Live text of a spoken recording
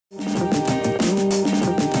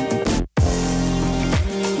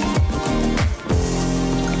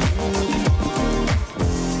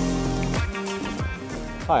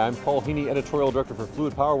Hi, I'm Paul Heney, Editorial Director for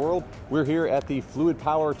Fluid Power World. We're here at the Fluid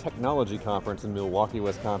Power Technology Conference in Milwaukee,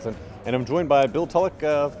 Wisconsin, and I'm joined by Bill Tulloch,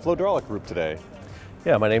 Flodraulic Group today.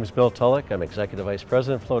 Yeah, my name is Bill Tulloch. I'm Executive Vice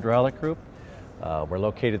President of Flodraulic Group. We're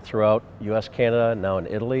located throughout US, Canada, now in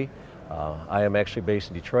Italy. I am actually based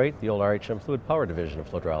in Detroit, the old RHM Fluid Power division of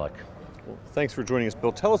Flodraulic. Well, thanks for joining us,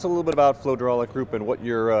 Bill. Tell us a little bit about Flodraulic Group and what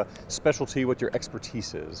your specialty, what your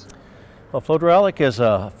expertise is. Well, Flodraulic is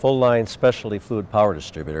a full-line specialty fluid power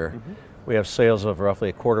distributor. We have sales of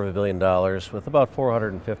roughly $250 million with about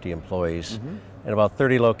 450 employees and about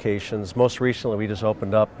 30 locations. Most recently, we just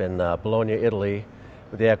opened up in Bologna, Italy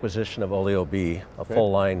with the acquisition of Oleo B, a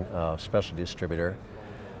full-line specialty distributor.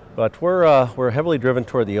 But we're heavily driven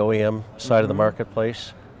toward the OEM side of the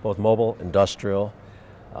marketplace, both mobile, industrial,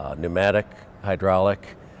 pneumatic,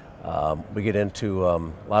 hydraulic. We get into a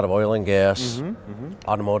lot of oil and gas,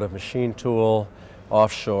 automotive machine tool,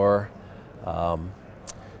 offshore.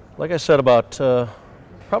 Like I said, about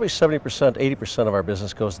probably 70%, 80% of our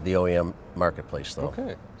business goes to the OEM marketplace, though.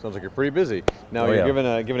 Okay, sounds like you're pretty busy. Now you're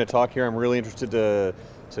giving a talk here. I'm really interested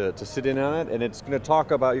to sit in on it, and it's going to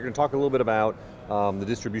talk about. You're going to talk a little bit about the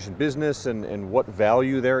distribution business and what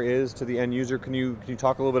value there is to the end user. Can you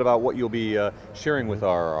talk a little bit about what you'll be sharing with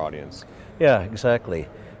our audience? Yeah, exactly.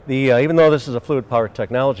 Even though this is a fluid power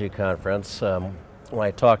technology conference, when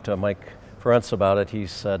I talked to Mike Ferenc about it, he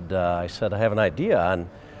said, I have an idea on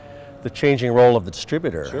the changing role of the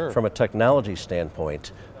distributor from a technology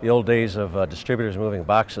standpoint. The old days of distributors moving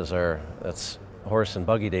boxes that's horse and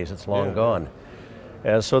buggy days, it's long gone.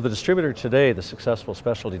 And so the distributor today, the successful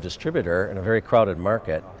specialty distributor in a very crowded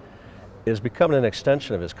market, is becoming an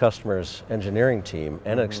extension of his customer's engineering team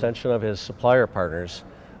and an extension of his supplier partners'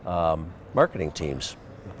 marketing teams.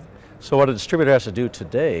 So what a distributor has to do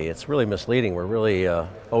today, it's really misleading. We're really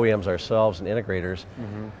OEMs ourselves and integrators.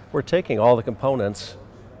 We're taking all the components,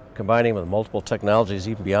 combining with multiple technologies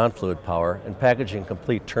even beyond fluid power, and packaging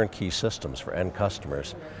complete turnkey systems for end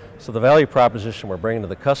customers. So the value proposition we're bringing to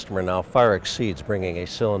the customer now far exceeds bringing a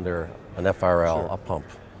cylinder, an FRL, a pump.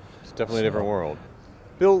 It's definitely a different world.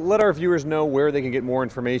 Bill, let our viewers know where they can get more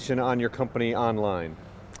information on your company online.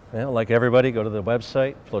 Well, like everybody, go to the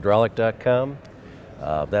website, flodraulic.com.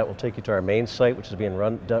 That will take you to our main site, which is being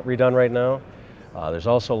redone right now. There's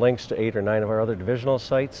also links to 8 or 9 of our other divisional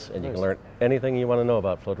sites, and you can learn anything you want to know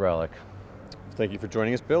about Flodraulic. Thank you for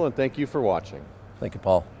joining us, Bill, and thank you for watching. Thank you,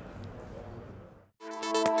 Paul.